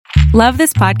Love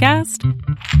this podcast?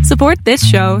 Support this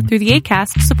show through the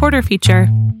Acast supporter feature.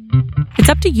 It's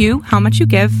up to you how much you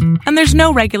give, and there's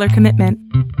no regular commitment.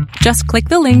 Just click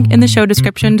the link in the show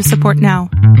description to support now.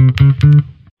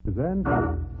 Present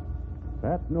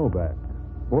Pat Novak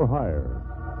for Hire.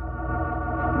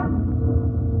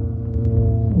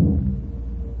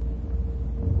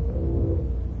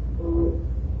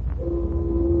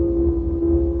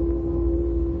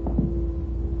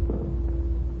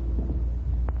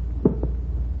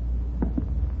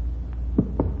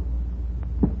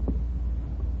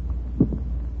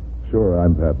 Sure,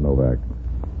 I'm Pat Novak.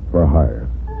 For hire.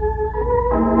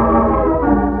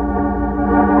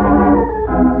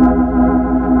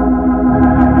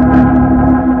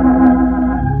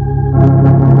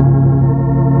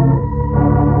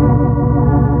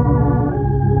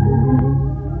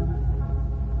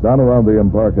 Down around the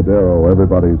Embarcadero,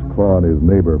 everybody's clawing his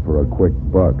neighbor for a quick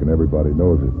buck, and everybody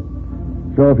knows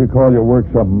it. So if you call your work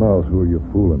something else, who are you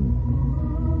fooling?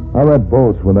 I rent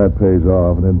boats when that pays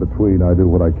off, and in between I do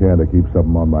what I can to keep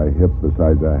something on my hip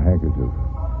besides a handkerchief.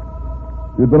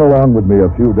 If you'd been along with me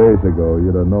a few days ago,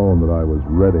 you'd have known that I was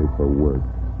ready for work.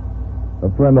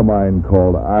 A friend of mine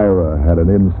called Ira had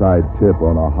an inside tip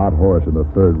on a hot horse in the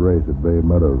third race at Bay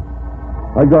Meadows.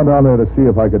 I'd gone down there to see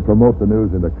if I could promote the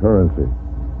news into currency.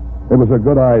 It was a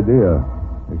good idea,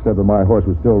 except that my horse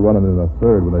was still running in the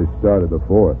third when they started the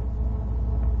fourth.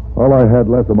 All I had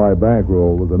left of my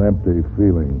bankroll was an empty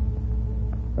feeling.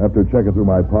 After checking through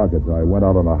my pockets, I went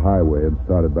out on the highway and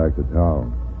started back to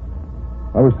town.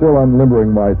 I was still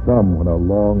unlimbering my thumb when a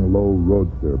long, low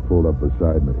roadster pulled up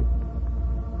beside me.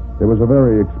 It was a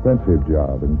very expensive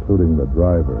job, including the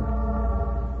driver.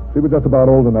 She was just about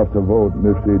old enough to vote, and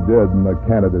if she did, and the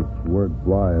candidates weren't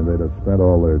blind, they'd have spent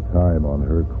all their time on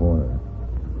her corner.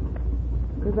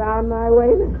 Is on my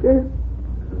way, mister?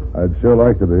 I'd sure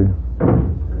like to be.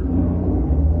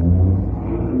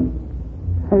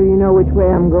 How do you know which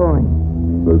way I'm going?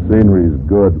 The scenery's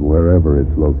good wherever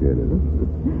it's located.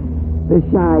 The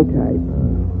shy type.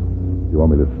 You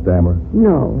want me to stammer?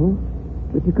 No,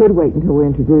 but you could wait until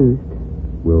we're introduced.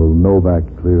 Will Novak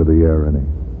clear the air any?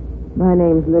 My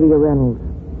name's Lydia Reynolds.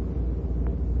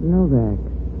 Novak.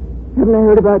 Haven't I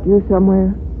heard about you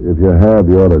somewhere? If you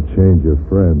have, you ought to change your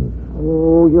friends.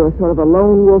 Oh, you're sort of a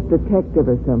lone wolf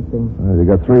detective or something. You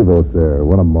got 3 votes there.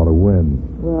 One of them ought to win.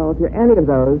 Well, if you're any of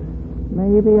those,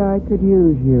 maybe I could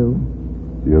use you.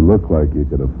 You look like you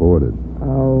could afford it.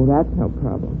 Oh, that's no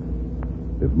problem.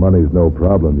 If money's no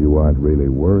problem, you aren't really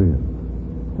worrying.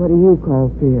 What do you call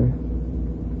fear?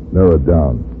 Narrow it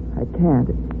down. I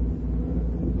can't.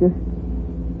 Just,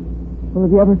 well,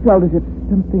 have you ever felt as if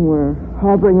something were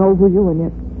hovering over you and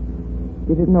yet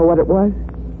you didn't know what it was?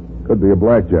 Could be a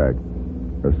blackjack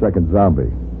or second zombie.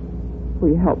 Will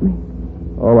you help me?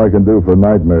 All I can do for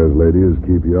nightmares, lady, is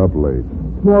keep you up late.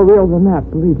 It's more real than that,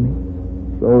 believe me.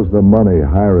 So's the money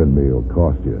hiring me will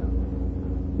cost you.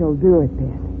 You'll do it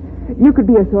then. You could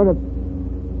be a sort of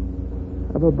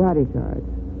a bodyguard.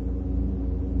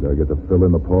 Do I get to fill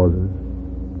in the pauses?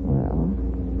 Well,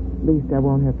 at least I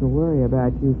won't have to worry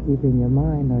about you keeping your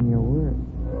mind on your work.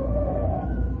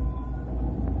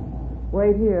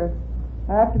 Wait here.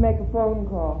 I have to make a phone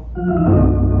call.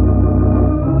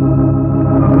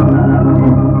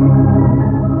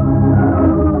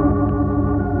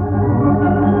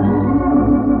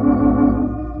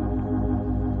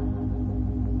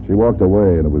 She walked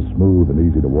away, and it was smooth and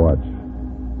easy to watch,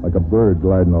 like a bird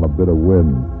gliding on a bit of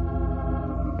wind.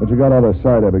 When she got out of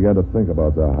sight, I began to think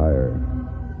about the hire.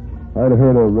 I'd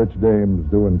heard of rich dames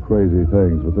doing crazy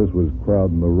things, but this was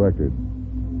crowding the record.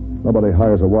 Nobody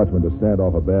hires a watchman to stand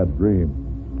off a bad dream.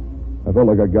 I felt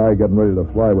like a guy getting ready to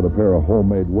fly with a pair of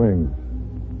homemade wings.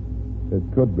 It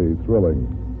could be thrilling.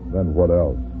 Then what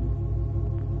else?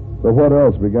 The what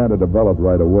else began to develop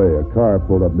right away. A car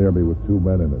pulled up near me with 2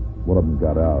 men in it. One of them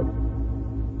got out.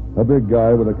 A big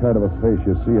guy with the kind of a face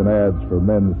you see in ads for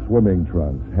men's swimming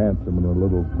trunks, handsome and a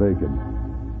little vacant.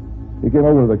 He came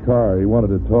over to the car. He wanted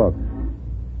to talk.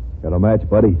 Got a match,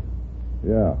 buddy?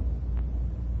 Yeah.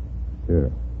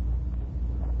 Here.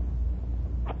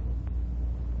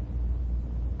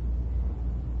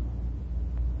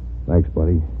 Thanks,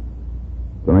 buddy.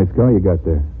 It's a nice car you got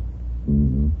there.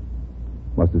 Mm-hmm.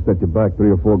 Must have set you back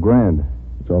 $3 or $4 grand.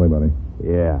 It's only money.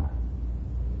 Yeah.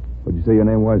 What'd you say your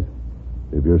name was?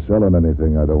 If you're selling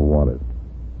anything, I don't want it.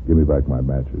 Give me back my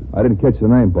matches. I didn't catch the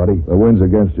name, buddy. The wind's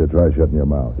against you. Try shutting your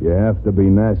mouth. You have to be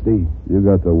nasty. You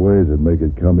got the ways that make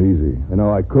it come easy. You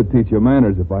know, I could teach you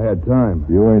manners if I had time.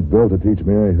 You ain't built to teach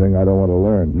me anything I don't want to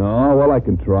learn. No, well, I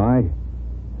can try.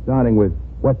 Starting with,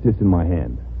 what's this in my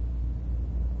hand?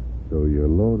 So you're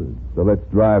loaded. So let's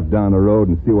drive down the road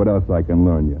and see what else I can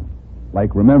learn you.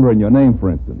 Like remembering your name, for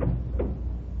instance.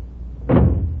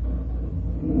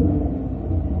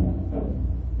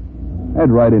 Head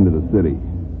right into the city.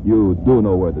 You do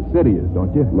know where the city is,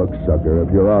 don't you? Look, sucker,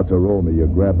 if you're out to roll me, you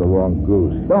grabbed the wrong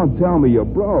goose. Don't tell me you're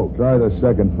broke. Try the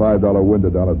second $5 window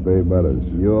down at Bay Meadows.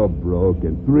 You're broke.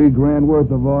 And $3,000 worth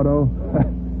of auto?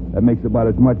 That makes about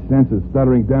as much sense as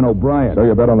stuttering Dan O'Brien. So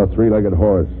you bet on the three-legged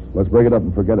horse. Let's break it up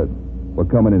and forget it. We're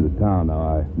coming into town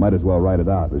now. I might as well write it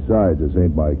out. Besides, this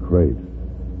ain't my crate.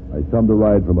 I thumbed a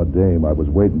ride from a dame I was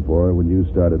waiting for when you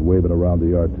started waving around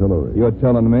the artillery. You're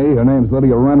telling me her name's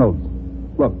Lydia Reynolds.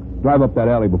 Look, drive up that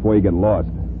alley before you get lost.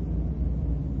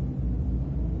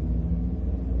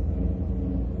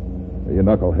 You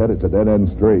knucklehead, it's a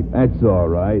dead-end street. That's all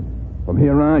right. From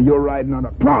here on, you're riding on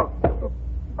a clock.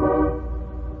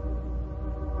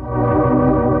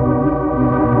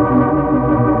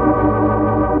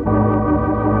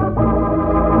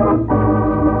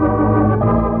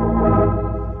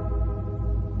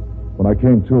 When I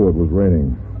came to, it was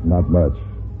raining. Not much.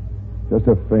 Just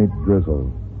a faint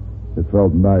drizzle. It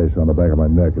felt nice on the back of my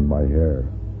neck and my hair.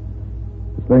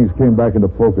 As things came back into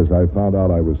focus, I found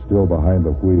out I was still behind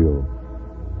the wheel.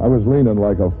 I was leaning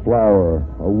like a flower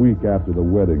a week after the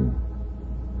wedding.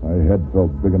 My head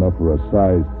felt big enough for a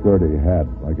size 30 hat.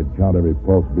 I could count every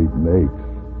pulse beat and aches.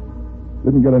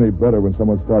 Didn't get any better when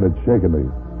someone started shaking me.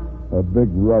 A big,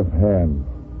 rough hand.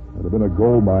 It had been a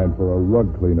gold mine for a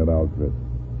rug cleaning outfit.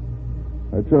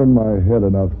 I turned my head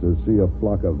enough to see a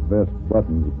flock of vest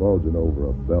buttons bulging over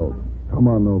a belt. Come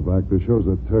on, Novak. The show's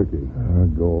a turkey.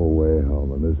 Go away,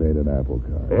 Hellman. This ain't an apple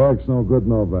cart. The act's no good,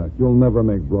 Novak. You'll never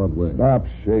make Broadway. Stop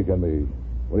shaking me.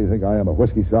 What do you think I am, a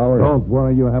whiskey sour? Don't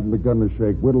worry. You haven't begun to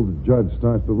shake. Wait till the judge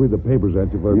starts to read the papers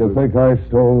at you. You think I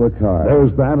stole the car?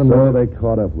 There's that and so they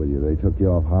caught up with you. They took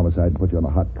you off homicide and put you on a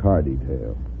hot car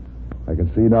detail. I can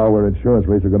see now where insurance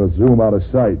rates are going to zoom out of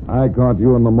sight. I caught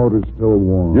you and the motor's still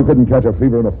warm. You couldn't catch a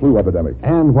fever in a flu epidemic.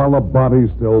 And while the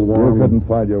body's still warm. You couldn't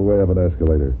find your way up an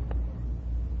escalator.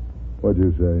 What'd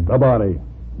you say? The body.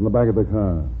 In the back of the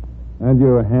car. And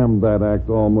you hammed that act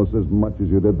almost as much as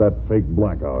you did that fake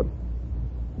blackout.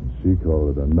 She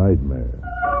called it a nightmare.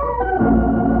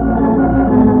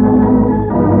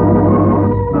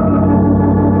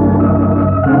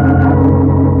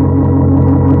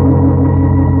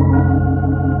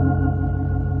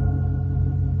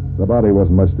 The body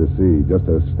wasn't much to see, just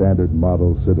a standard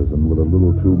model citizen with a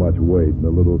little too much weight and a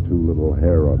little too little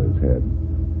hair on his head.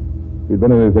 If he'd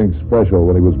been anything special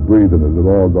when he was breathing, it had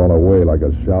all gone away like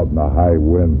a shout in a high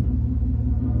wind.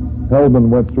 Hellman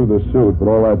went through the suit, but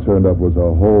all that turned up was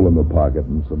a hole in the pocket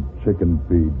and some chicken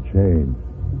feed change.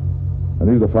 I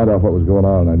needed to find out what was going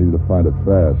on, and I needed to find it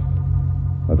fast.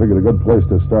 I figured a good place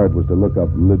to start was to look up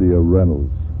Lydia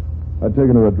Reynolds. I'd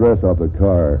taken her address off the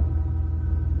car.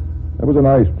 It was a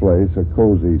nice place, a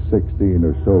cozy 16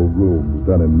 or so rooms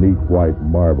done in neat white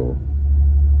marble.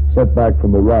 Set back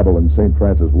from the rabble in St.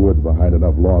 Francis Woods behind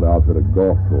enough lawn to outfit a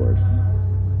golf course.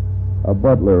 A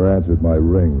butler answered my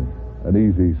ring, an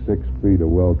easy 6 feet of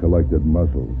well-collected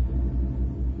muscles.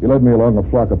 He led me along a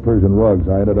flock of Persian rugs.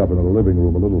 I ended up in a living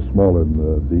room a little smaller than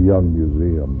the Young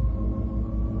Museum.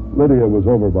 Lydia was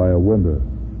over by a window.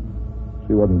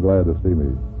 She wasn't glad to see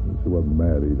me. She wasn't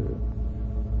mad either.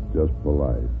 Just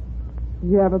polite. Did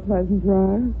you have a pleasant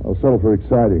drive? I'll settle for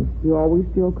exciting. You always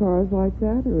steal cars like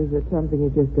that, or is it something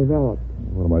you just developed?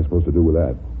 What am I supposed to do with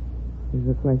that? Is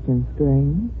the question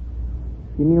strange?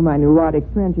 If you knew my neurotic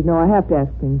friend, you'd know I have to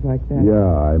ask things like that.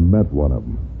 Yeah, I met one of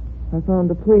them. I phoned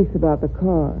the police about the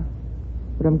car,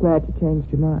 but I'm glad you changed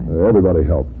your mind. Everybody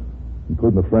helped,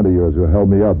 including a friend of yours who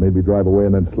held me up, made me drive away,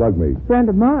 and then slugged me. A friend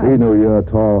of mine? He knew you're a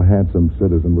tall, handsome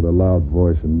citizen with a loud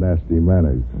voice and nasty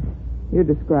manners. You're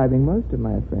describing most of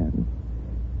my friends.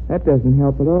 That doesn't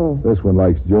help at all. This one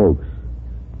likes jokes.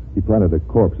 He planted a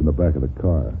corpse in the back of the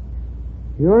car.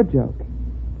 You're joking,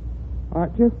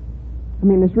 aren't you? I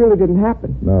mean, this really didn't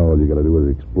happen. No, all you got to do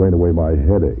is explain away my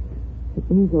headache. It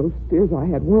means those fears I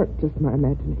had weren't just my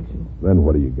imagination. Then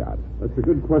what do you got? That's a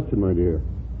good question, my dear.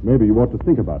 Maybe you ought to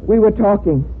think about it. We were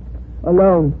talking.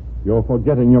 Alone. You're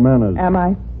forgetting your manners. Am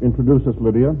I? Introduce us,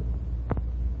 Lydia.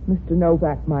 Mr.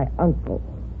 Novak, my uncle,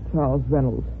 Charles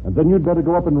Reynolds. And then you'd better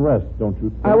go up and rest, don't you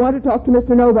think? I want to talk to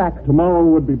Mr. Novak. Tomorrow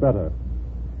would be better.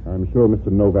 I'm sure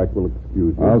Mr. Novak will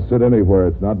excuse you. I'll sit anywhere.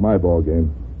 It's not my ball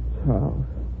game. Charles.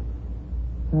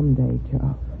 Someday,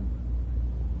 Charles.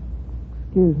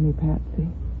 Excuse me, Patsy.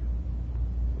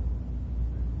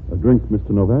 A drink, Mr.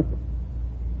 Novak?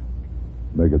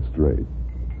 Make it straight,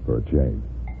 for a change.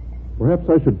 Perhaps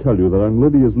I should tell you that I'm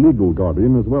Lydia's legal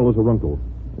guardian as well as her uncle.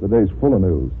 The day's full of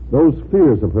news. Those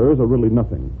fears of hers are really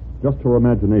nothing. Just her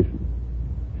imagination.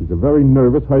 She's a very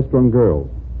nervous, high-strung girl.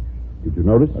 Did you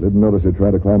notice? I didn't notice her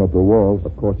trying to climb up the walls.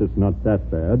 Of course, it's not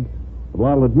that bad. But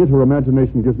I'll admit her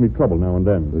imagination gives me trouble now and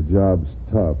then. The job's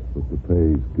tough, but the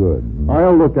pay's good.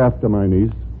 I'll look after my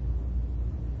niece.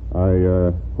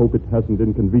 I hope it hasn't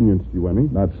inconvenienced you any.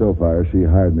 Not so far. She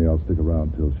hired me. I'll stick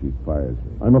around till she fires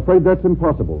me. I'm afraid that's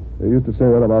impossible. They used to say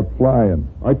that about flying.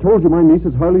 I told you my niece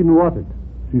is highly neurotic.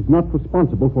 She's not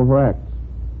responsible for her acts.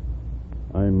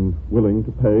 I'm willing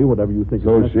to pay whatever you think is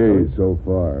necessary. So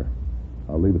far.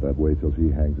 I'll leave it that way till she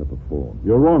hangs up the phone.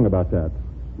 You're wrong about that.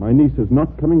 My niece is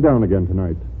not coming down again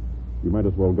tonight. You might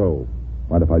as well go.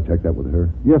 Mind if I check that with her?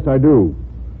 Yes, I do.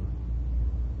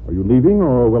 Are you leaving,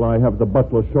 or will I have the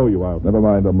butler show you out? Never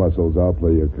mind the muscles. I'll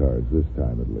play your cards, this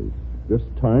time at least. This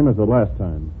time is the last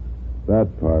time. That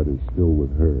part is still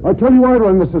with her. I tell you I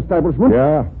run this establishment.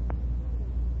 Yeah?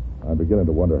 I'm beginning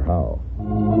to wonder how.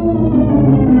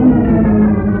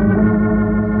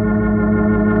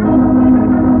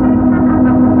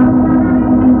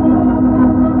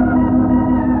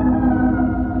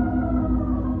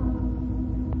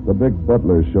 The big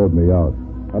butler showed me out.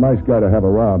 A nice guy to have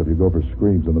around if you go for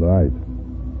screams in the night.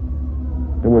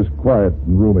 It was quiet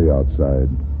and roomy outside.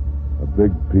 A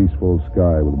big, peaceful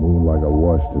sky with the moon like a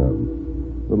washtub.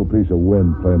 Little piece of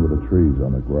wind playing with the trees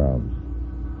on the grounds.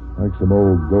 Like some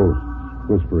old ghosts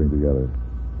whispering together.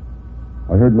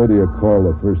 I heard Lydia call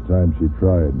the first time she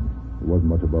tried. It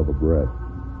wasn't much above a breath.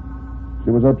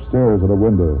 She was upstairs at a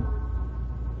window.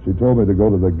 She told me to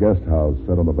go to the guest house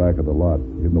set on the back of the lot,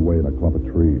 hidden away in a clump of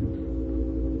trees.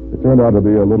 It turned out to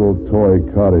be a little toy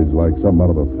cottage like something out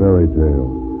of a fairy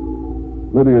tale.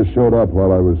 Lydia showed up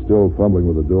while I was still fumbling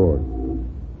with the door.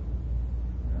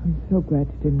 I'm so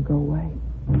glad you didn't go away.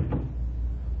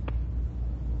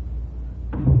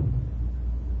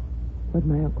 What'd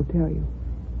my uncle tell you?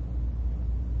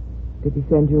 Did he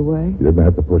send you away? You didn't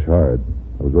have to push hard.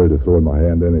 I was ready to throw in my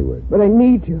hand anyway. But I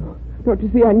need you. Don't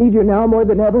you see I need you now more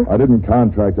than ever? I didn't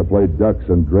contract to play ducks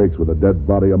and drakes with a dead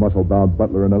body, a muscle-bound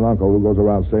butler, and an uncle who goes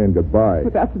around saying goodbye.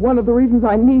 But that's one of the reasons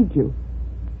I need you.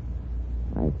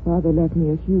 My father left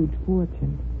me a huge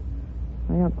fortune.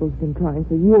 My uncle's been trying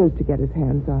for years to get his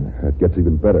hands on it. That gets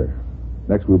even better.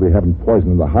 Next we'll be having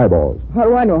poison in the highballs. How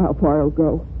do I know how far it'll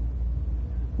go?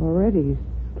 Already he's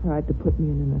tried to put me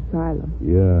in an asylum.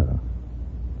 Yeah.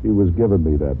 He was giving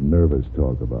me that nervous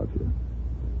talk about you.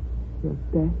 You'll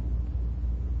stay?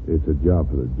 It's a job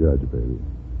for the judge, baby.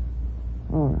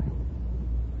 All right.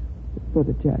 It's for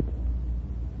the judge.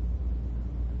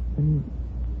 And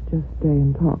just stay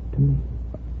and talk to me.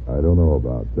 I don't know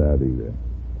about that either.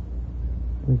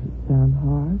 Does it sound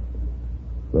hard?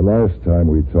 The last time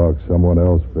we talked, someone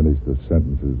else finished the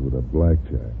sentences with a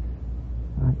blackjack.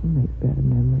 I can make better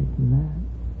memories than that.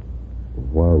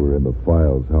 While we're in the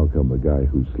files, how come the guy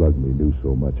who slugged me knew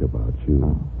so much about you?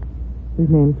 Oh. His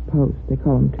name's Post. They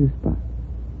call him Two Spot.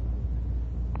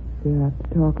 Do you have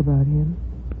to talk about him?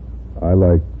 I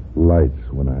like lights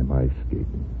when I'm ice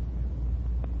skating.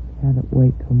 Can't it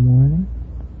wait till morning?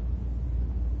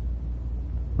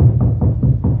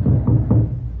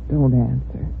 Don't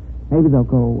answer. Maybe they'll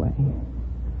go away.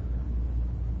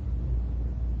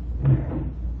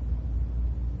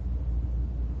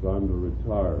 Time to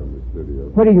retire, Miss Lydia.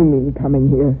 What do you mean, coming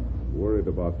here? Worried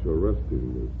about your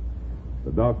resting, Miss.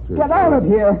 The doctor... Get out of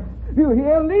here! You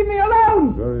hear? Leave me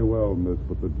alone! Very well, Miss,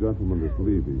 but the gentleman is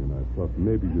leaving, and I thought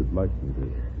maybe you'd like me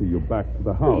to see you back to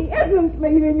the house. He isn't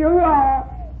leaving. You are.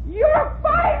 You're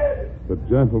fired! The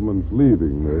gentleman's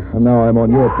leaving, Miss. And now I'm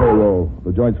on your payroll.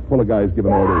 The joint's full of guys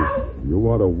giving orders. You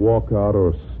want to walk out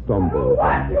or stumble?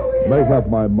 Make up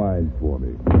my mind for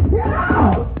me. Get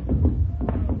out!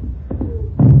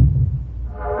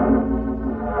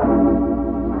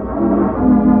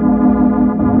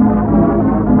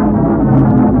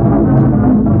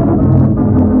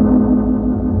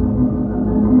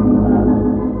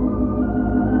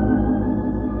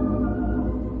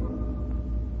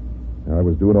 I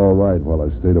was doing all right while I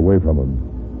stayed away from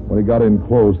him. When he got in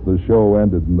close, the show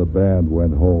ended and the band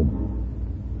went home.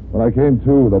 When I came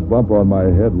to, the bump on my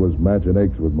head was matching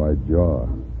aches with my jaw.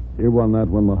 You won that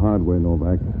one the hard way,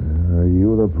 Novak. Are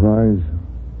you the prize?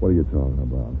 What are you talking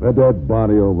about? That dead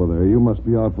body over there. You must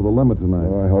be out for the limit tonight.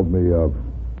 Oh, help me up.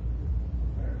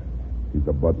 He's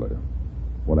the butler.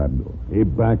 What happened to him? He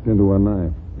backed into a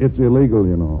knife. It's illegal,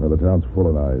 you know. Well, the town's full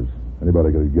of knives.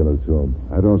 Anybody could have given it to him.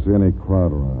 I don't see any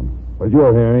crowd around. But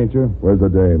you're here, ain't you? Where's the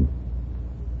dame?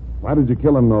 Why did you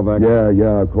kill him, Novak?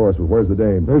 Yeah, of course. But where's the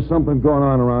dame? There's something going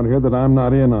on around here that I'm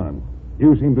not in on.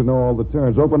 You seem to know all the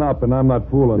turns. Open up, and I'm not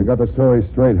fooling. You got the story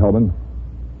straight, Hellman.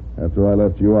 After I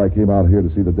left you, I came out here to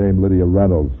see the dame Lydia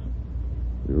Reynolds.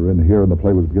 We were in here and the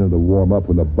play was beginning to warm up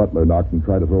when the butler knocked and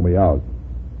tried to throw me out.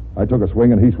 I took a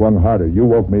swing and he swung harder. You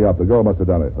woke me up. The girl must have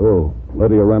done it. Oh,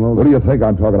 Lydia Reynolds? What do you think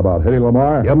I'm talking about? Hetty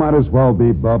Lamar? You might as well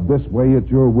be, Bub. This way it's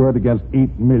your word against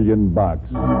 $8 million.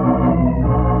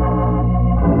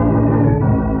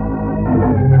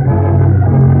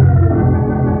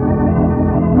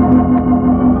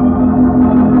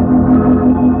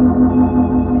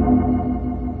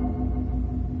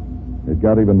 It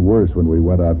got even worse when we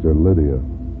went after Lydia.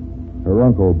 Her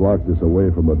uncle blocked us away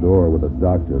from the door with a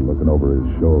doctor looking over his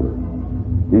shoulder.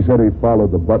 He said he followed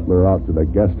the butler out to the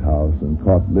guest house and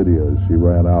caught Lydia as she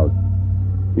ran out.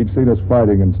 He'd seen us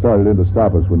fighting and started in to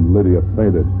stop us when Lydia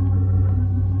fainted.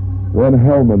 Then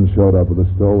Hellman showed up with a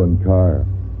stolen car.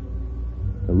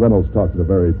 Reynolds talked in a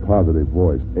very positive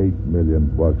voice. $8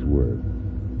 million worth.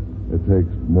 It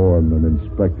takes more than an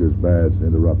inspector's badge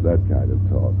to interrupt that kind of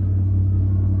talk.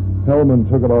 Hellman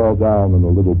took it all down in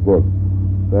a little book.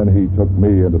 Then he took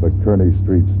me into the Kearney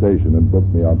Street station and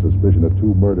booked me on suspicion of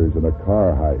 2 murders and a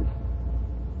car heist.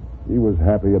 He was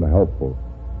happy and helpful.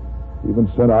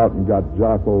 Even sent out and got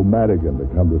Jocko Madigan to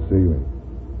come to see me.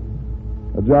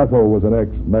 Jocko was an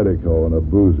ex-medico and a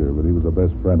boozer, but he was the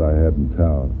best friend I had in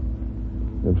town.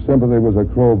 If sympathy was a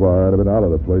crowbar, I'd have been out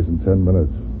of the place in 10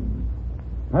 minutes.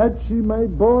 Patsy, my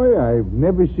boy, I've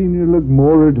never seen you look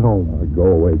more at home. Go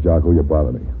away, Jocko. You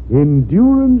bother me.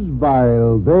 Endurance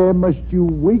vile, there must you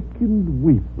wake and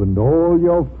weep, and all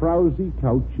your frowsy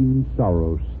couch in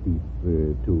sorrow steep,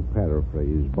 to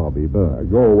paraphrase Bobby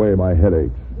Burns. Go away, my head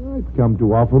aches. I've come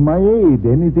to offer my aid.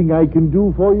 Anything I can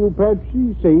do for you,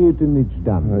 Patsy, say it and it's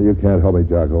done. You can't help me,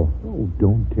 Jocko. Oh,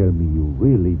 don't tell me you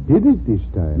really did it this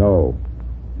time. No.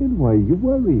 Then why are you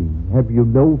worrying? Have you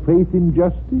no faith in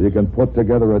justice? You can put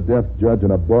together a deaf judge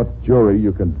and a bought jury.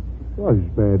 You can... As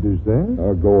bad as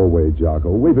that? Go away,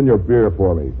 Jocko. Weeping your beer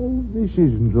for me. Oh, this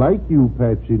isn't like you,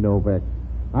 Patsy Novak.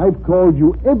 I've called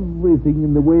you everything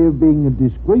in the way of being a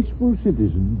disgraceful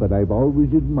citizen, but I've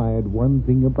always admired one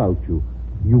thing about you.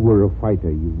 You were a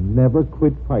fighter. You never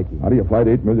quit fighting. How do you fight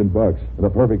 $8 million with a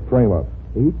perfect frame-up?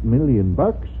 $8 million?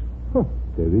 Huh,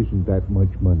 there isn't that much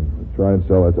money. Try and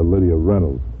sell that to Lydia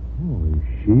Reynolds. Oh, is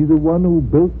she the one who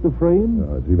built the frame?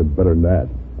 It's even better than that.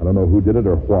 I don't know who did it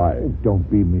or why. Oh, don't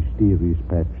be mysterious,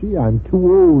 Patsy. I'm too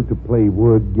old to play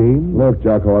word games. Look,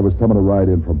 Jocko, I was coming to ride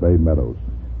in from Bay Meadows.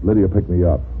 Lydia picked me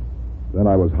up. Then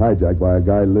I was hijacked by a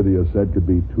guy Lydia said could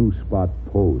be 2-spot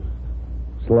post.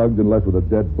 Slugged and left with a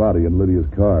dead body in Lydia's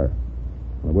car.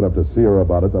 I went up to see her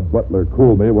about it. The butler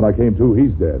cooled me. When I came to,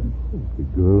 he's dead. The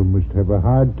girl must have a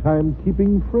hard time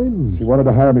keeping friends. She wanted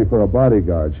to hire me for a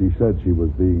bodyguard. She said she was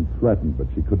being threatened, but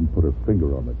she couldn't put her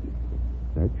finger on it.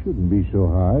 That shouldn't be so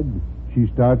hard. She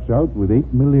starts out with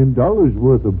 $8 million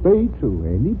worth of bait, so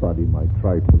anybody might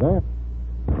try for that.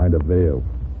 Kind of veil.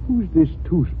 Who's this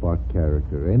 2-spot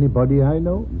character? Anybody I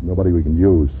know? Nobody we can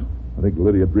use. I think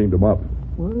Lydia dreamed him up.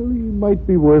 Well, he might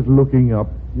be worth looking up.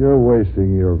 You're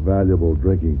wasting your valuable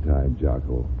drinking time,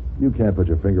 Jocko. You can't put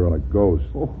your finger on a ghost.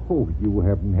 Oh, you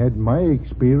haven't had my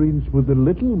experience with the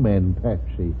little men,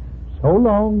 Patsy. So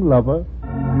long, lover.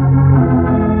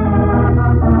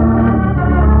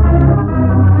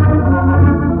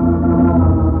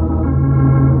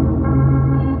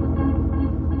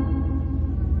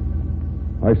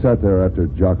 I sat there after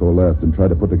Jocko left and tried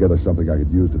to put together something I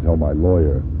could use to tell my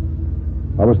lawyer.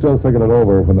 I was still thinking it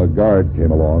over when the guard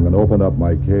came along and opened up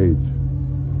my cage.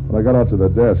 When I got out to the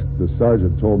desk, the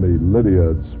sergeant told me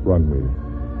Lydia had sprung me.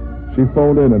 She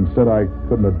phoned in and said I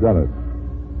couldn't have done it.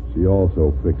 She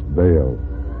also fixed bail.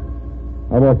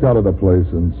 I walked out of the place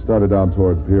and started down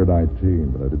toward Pier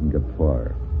 19, but I didn't get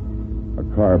far. A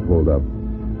car pulled up.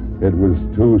 It was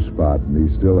 2-spot, and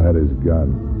he still had his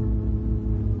gun.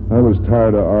 I was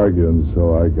tired of arguing,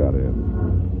 so I got in.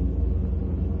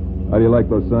 How do you like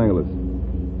Los Angeles?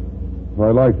 If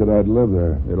I liked it, I'd live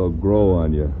there. It'll grow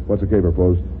on you. What's a caper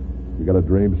post? You got a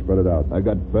dream? Spread it out. I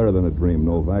got better than a dream,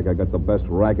 Novak. I got the best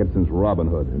racket since Robin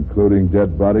Hood. Including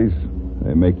dead bodies?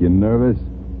 They make you nervous?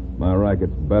 My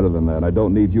racket's better than that. I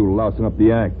don't need you lousing up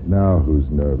the act. Now who's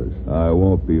nervous? I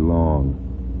won't be long.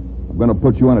 I'm going to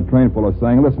put you on a train for Los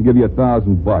Angeles and give you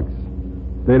 $1,000.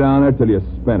 Stay down there till you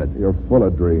spend it. You're full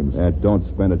of dreams. Don't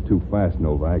spend it too fast,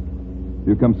 Novak. If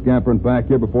you come scampering back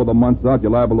here before the month's out, you're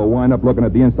liable to wind up looking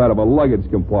at the inside of a luggage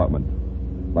compartment.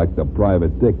 Like the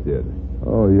Private Dick did.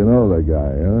 Oh, you know the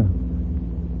guy, huh?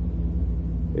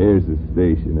 Here's the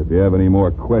station. If you have any more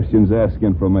questions, ask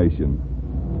information.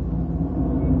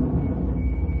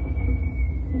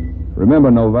 Remember,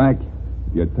 Novak,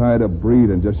 if you're tired of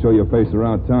breathing, just show your face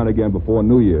around town again before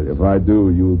New Year's. If I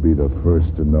do, you'll be the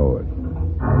first to know it.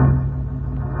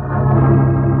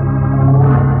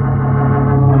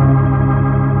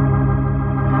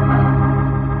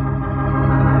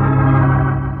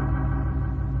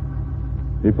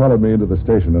 He followed me into the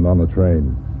station and on the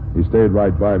train. He stayed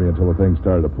right by me until the thing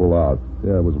started to pull out.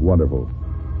 Yeah, it was wonderful.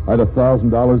 I had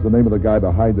 $1,000, the name of the guy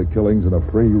behind the killings, and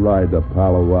a free ride to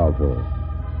Palo Alto.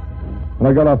 When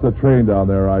I got off the train down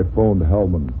there, I phoned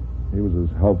Hellman. He was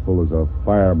as helpful as a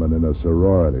fireman in a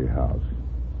sorority house.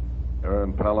 You're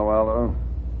in Palo Alto?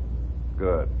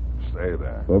 Good. Stay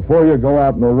there. Before you go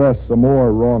out and arrest some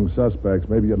more wrong suspects,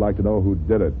 maybe you'd like to know who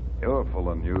did it. You're full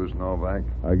of news, Novak.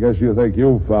 I guess you think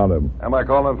you found him. Am I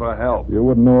calling for help? You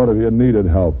wouldn't know it if you needed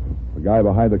help. The guy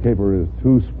behind the caper is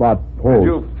two-spot post. Did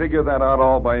you figure that out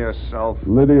all by yourself?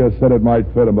 Lydia said it might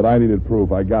fit him, but I needed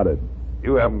proof. I got it.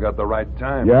 You haven't got the right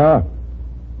time. Yeah?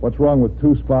 What's wrong with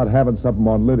two-spot having something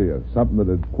on Lydia? Something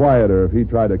that'd quiet her if he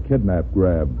tried to kidnap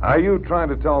Grab. Are you trying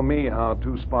to tell me how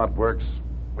two-spot works?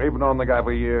 We've known the guy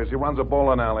for years. He runs a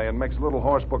bowling alley and makes a little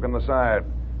horse book on the side.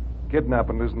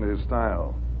 Kidnapping isn't his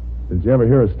style. Did you ever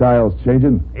hear his style's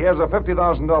changing? He has a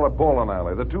 $50,000 bowling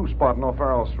alley, the two-spot in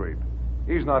O'Farrell Street.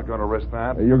 He's not going to risk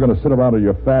that. You're going to sit around on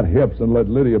your fat hips and let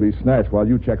Lydia be snatched while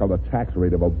you check on the tax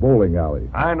rate of a bowling alley.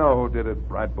 I know who did it,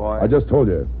 right, boy? I just told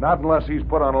you. Not unless he's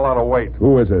put on a lot of weight.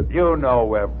 Who is it? You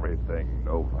know everything,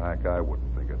 Novak. I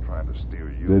wouldn't think of trying to steer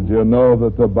you. Did you know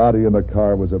that the body in the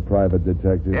car was a private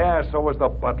detective? Yeah, so was the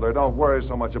butler. Don't worry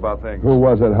so much about things. Who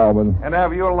was it, Hellman? And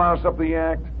have you loused up the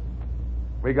act?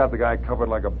 We got the guy covered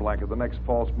like a blanket. The next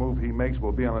false move he makes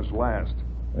will be on his last.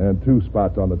 And two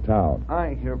spots on the town.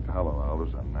 I hear Palo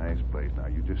Alto's a nice place. Now,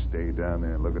 you just stay down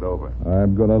there and look it over.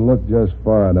 I'm going to look just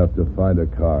far enough to find a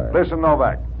car. Listen,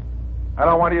 Novak. I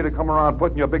don't want you to come around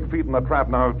putting your big feet in the trap.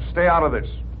 Now, stay out of this.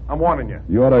 I'm warning you.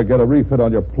 You ought to get a refit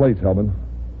on your plate, Hellman.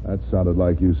 That sounded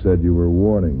like you said you were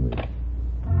warning me.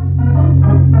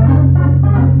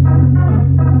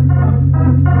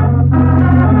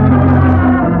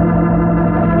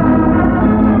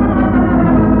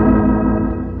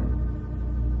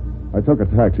 I took a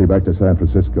taxi back to San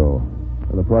Francisco.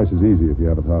 The price is easy if you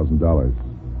have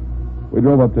 $1,000. We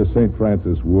drove up to St.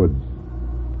 Francis Woods.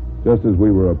 Just as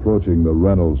we were approaching the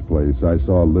Reynolds place, I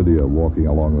saw Lydia walking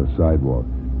along the sidewalk.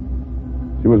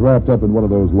 She was wrapped up in one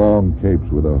of those long capes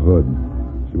with a hood.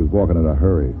 She was walking in a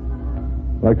hurry.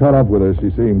 When I caught up with her, she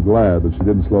seemed glad, but she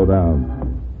didn't slow down.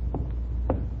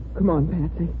 Come on,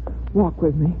 Patsy. Walk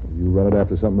with me. You running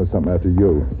after something or something after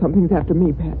you? Something's after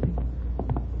me, Patsy.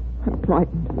 I'm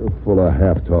frightened. You're full of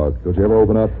half-talk. Don't you ever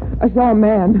open up? I saw a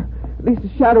man, at least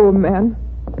a shadow of a man,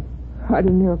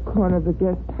 hiding near a corner of the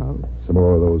guest house. Some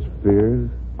more of those fears?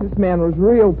 This man was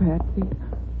real, Patsy.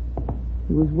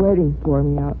 He was waiting for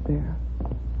me out there.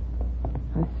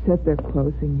 I said they're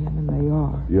closing in, and they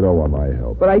are. You don't want my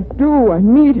help. But I do. I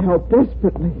need help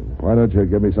desperately. Why don't you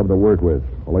give me something to work with?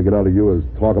 All I get out of you is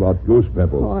talk about goose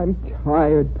pimples. Oh, I'm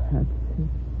tired, Patsy.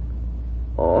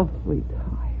 Awfully tired.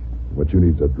 What you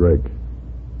need's a drink.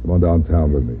 Come on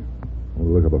downtown with me. I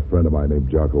want to look up a friend of mine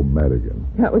named Jocko Madigan.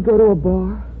 Can't we go to a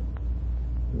bar?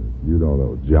 You don't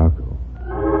know Jocko.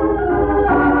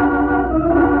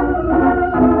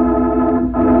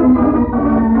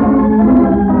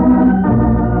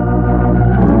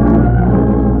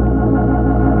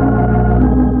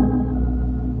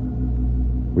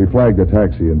 We flagged a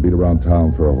taxi and beat around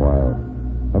town for a while.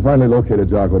 I finally located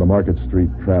Jocko at a Market Street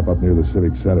trap up near the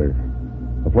Civic Center.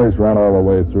 The place ran all the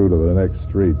way through to the next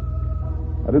street.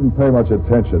 I didn't pay much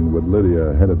attention with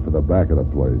Lydia headed for the back of the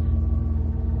place.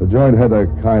 The joint had the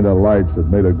kind of lights that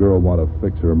made a girl want to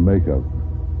fix her makeup.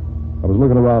 I was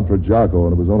looking around for Jocko,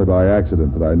 and it was only by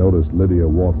accident that I noticed Lydia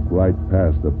walk right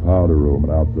past the powder room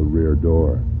and out the rear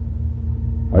door.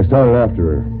 I started after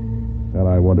her, and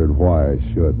I wondered why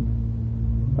I should.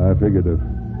 I figured if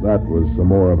that was some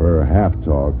more of her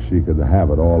half-talk, she could have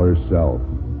it all herself.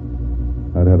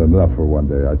 I'd had enough for one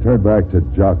day. I turned back to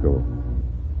Jocko.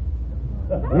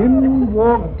 In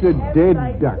walked a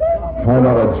dead duck. I'm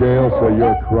out of jail, so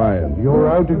you're crying. You're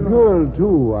out a girl,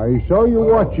 too. I saw you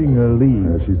watching her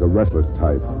leave. She's a restless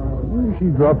type. She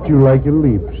dropped you like a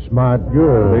leaf. Smart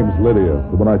girl. Her name's Lydia,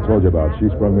 the one I told you about. She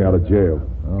sprung me out of jail.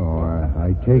 Oh,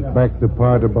 I take back the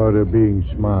part about her being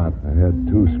smart. I had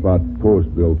two-spot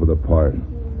post bill for the part.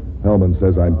 Hellman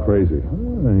says I'm crazy.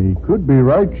 He could be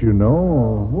right, you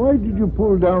know. Why did you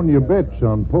pull down your bets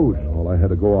on post? All I had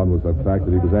to go on was the fact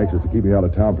that he was anxious to keep me out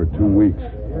of town for 2 weeks.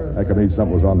 That could mean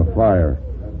something was on the fire.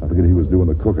 I figured he was doing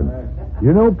the cooking.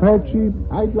 You know, Patsy,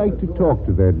 I'd like to talk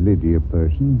to that Lydia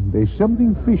person. There's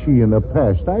something fishy in her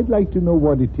past. I'd like to know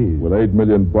what it is. With $8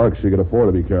 million, she could afford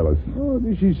to be careless. Oh,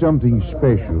 this is something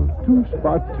special.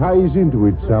 Two-Spot ties into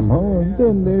it somehow, and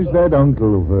then there's that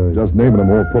uncle of hers. Just naming him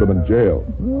won't put him in jail.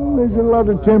 Well, there's a lot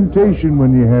of temptation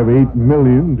when you have $8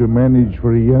 million to manage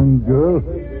for a young girl.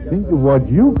 Think of what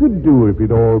you could do if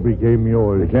it all became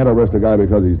yours. You can't arrest a guy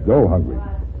because he's dough hungry.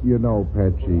 You know,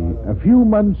 Patsy, a few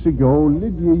months ago,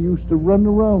 Lydia used to run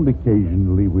around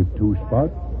occasionally with Two-Spot.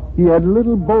 He had a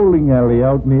little bowling alley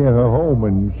out near her home,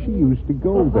 and she used to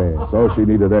go there. So she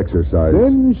needed exercise.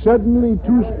 Then suddenly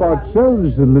Two-Spot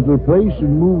sells the little place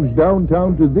and moves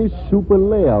downtown to this super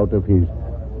layout of his.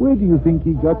 Where do you think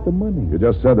he got the money? You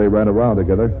just said they ran around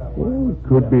together. Well, it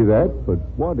could be that, but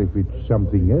what if it's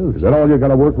something else? Is that all you got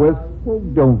to work with? Oh,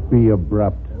 don't be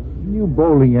abrupt. New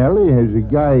bowling alley has a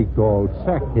guy called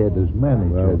Sackhead as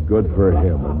manager. Well, good for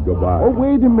him, and goodbye. Oh,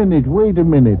 wait a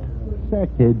minute.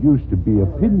 Sackhead used to be a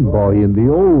pin boy in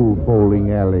the old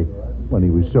bowling alley. When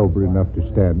he was sober enough to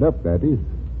stand up, that is.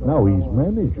 Now he's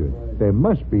manager. There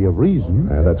must be a reason.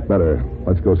 Yeah, that's better.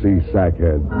 Let's go see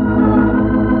Sackhead.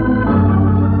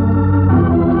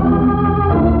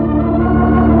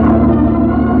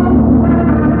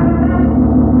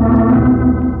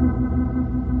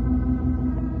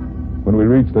 When we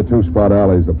reached the Two-Spot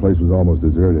alleys, the place was almost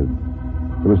deserted.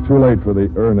 It was too late for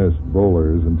the earnest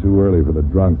bowlers and too early for the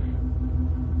drunks.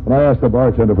 When I asked the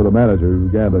bartender for the manager, he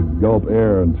began to gulp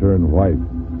air and turn white.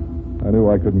 I knew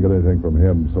I couldn't get anything from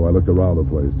him, so I looked around the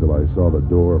place till I saw the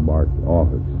door marked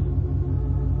office.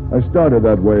 I started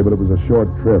that way, but it was a short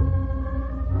trip.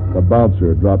 The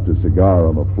bouncer dropped a cigar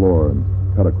on the floor and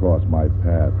cut across my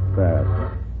path fast.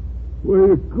 Where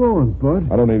you going,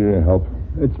 Bud? I don't need any help.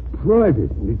 It's private.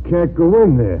 You can't go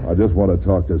in there. I just want to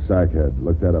talk to Sackhead.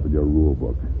 Look that up in your rule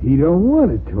book. He don't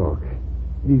want to talk.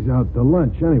 He's out to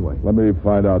lunch anyway. Let me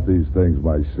find out these things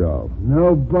myself.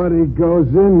 Nobody goes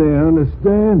in there,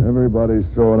 understand? Everybody's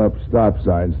throwing up stop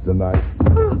signs tonight.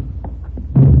 I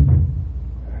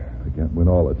can't win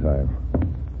all the time.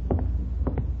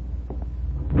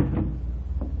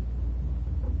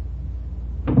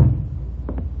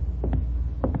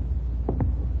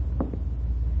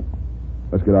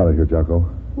 Let's get out of here, Jocko.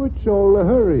 What's all the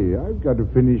hurry? I've got to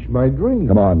finish my drink.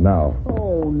 Come on, now.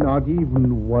 Oh, not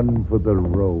even one for the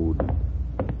road.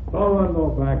 Hold on,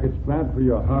 Novak. It's bad for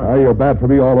your heart. You're bad for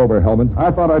me all over, Hellman.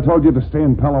 I thought I told you to stay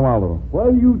in Palo Alto.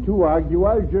 While you two argue,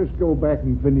 I'll just go back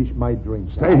and finish my drink.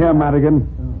 Stay here, Madigan.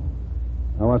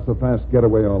 Now, what's the fast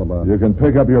getaway all about? You can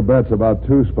pick up your bets about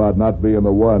Two-Spot not being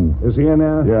the one. Is he in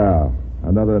there? Yeah,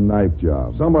 another knife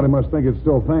job. Somebody must think it's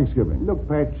still Thanksgiving. Look,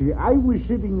 Patsy, I was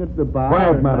sitting at the bar.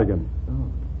 Quiet, Madigan.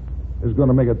 It's going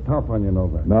to make it tough on you,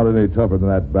 Novak. Not any tougher than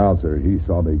that bouncer. He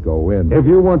saw me go in. If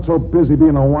you weren't so busy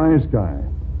being a wise guy,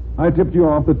 I tipped you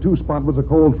off that Two-Spot was a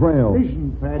cold trail.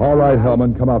 Listen, Patsy. All right,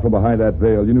 Hellman, come out from behind that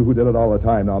veil. You knew who did it all the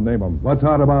time. Now name them. What's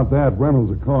hard about that?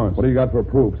 Reynolds, of course. What do you got for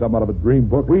proof? Something out of a dream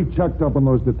book? We checked up on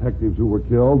those detectives who were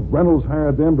killed. Reynolds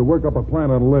hired them to work up a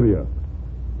plan on Lydia.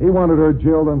 He wanted her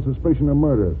jailed on suspicion of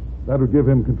murder. That would give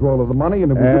him control of the money,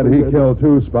 and he killed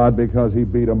Two-Spot because he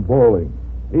beat him bowling.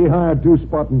 He hired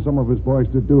Two-Spot and some of his boys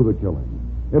to do the killing.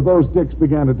 If those dicks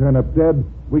began to turn up dead,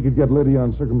 we could get Lydia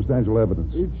on circumstantial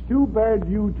evidence. It's too bad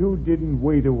you two didn't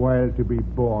wait a while to be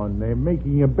born. They're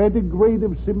making a better grade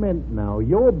of cement now.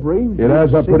 Your brains... It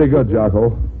adds up pretty good,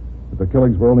 Jocko. If the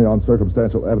killings were only on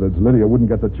circumstantial evidence, Lydia wouldn't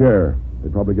get the chair.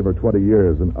 They'd probably give her 20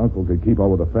 years, and Uncle could keep all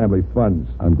with the family funds.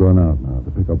 I'm going out now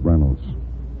to pick up Reynolds.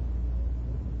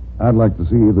 I'd like to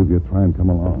see either of you try and come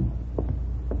along.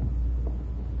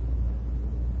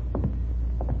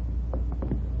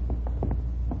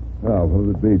 Well, what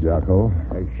would it be, Jocko?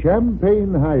 A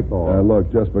champagne highball.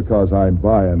 Look, just because I'm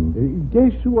buying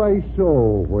Guess who I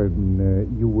saw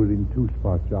when you were in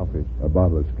Two-Spot's office? a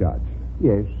bottle of scotch.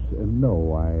 Yes,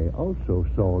 no, I also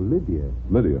saw Lydia.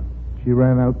 Lydia. She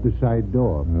ran out the side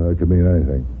door. It could mean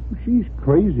anything. She's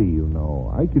crazy, you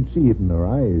know. I could see it in her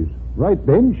eyes. Right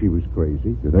then she was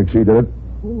crazy. You think she did it?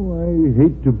 Oh, I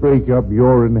hate to break up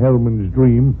your and Hellman's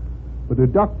dream, but a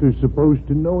doctor's supposed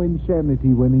to know insanity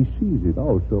when he sees it.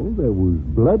 Also, there was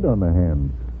blood on her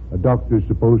hand. A doctor's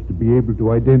supposed to be able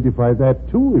to identify that,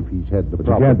 too, if he's had the But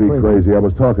you proper can't be training. crazy. I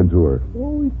was talking to her.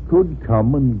 Oh, it could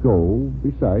come and go.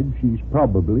 Besides, she's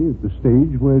probably at the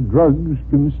stage where drugs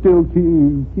can still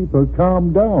keep her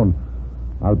calmed down.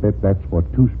 I'll bet that's what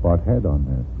Two-Spot had on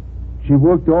her. She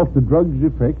worked off the drug's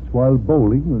effects while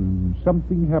bowling, and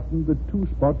something happened that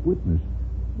Two-Spot witnessed.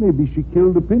 Maybe she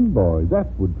killed a pinboy.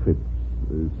 That would fit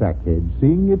Sackhead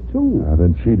seeing it, too.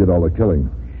 Then she did all the killing.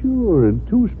 Sure, and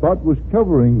Two-Spot was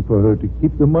covering for her to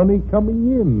keep the money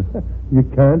coming in. You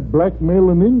can't blackmail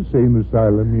an insane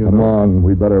asylum, you Come know. on,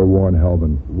 we better warn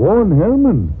Hellman. Warn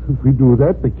Hellman. If we do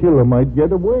that, the killer might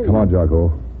get away. Come on,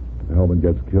 Jocko. If Hellman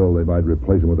gets killed, they might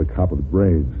replace him with a cop with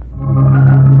brains.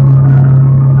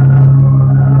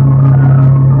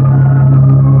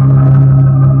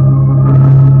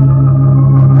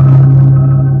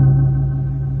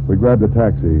 We grabbed a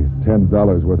taxi. $10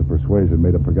 worth of persuasion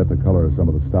made him forget the color of some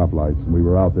of the stoplights, and we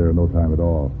were out there in no time at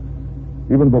all.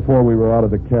 Even before we were out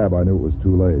of the cab, I knew it was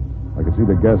too late. I could see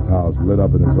the guest house lit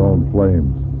up in its own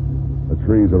flames. The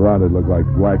trees around it looked like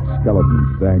black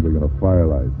skeletons dangling in a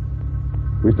firelight.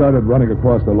 We started running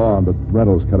across the lawn, but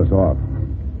Reynolds cut us off.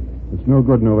 It's no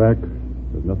good, Novak.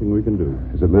 There's nothing we can do.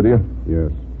 Is it Lydia?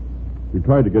 Yes. We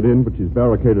tried to get in, but she's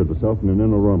barricaded herself in an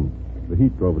inner room. The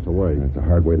heat drove us away. It's a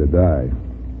hard way to die.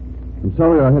 I'm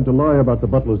sorry I had to lie about the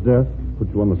butler's death, put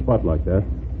you on the spot like that.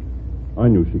 I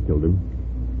knew she killed him.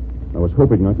 I was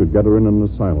hoping I could get her in an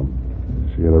asylum.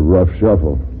 She had a rough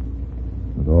shuffle.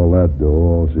 With all that dough,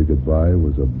 all she could buy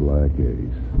was a black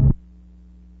ace.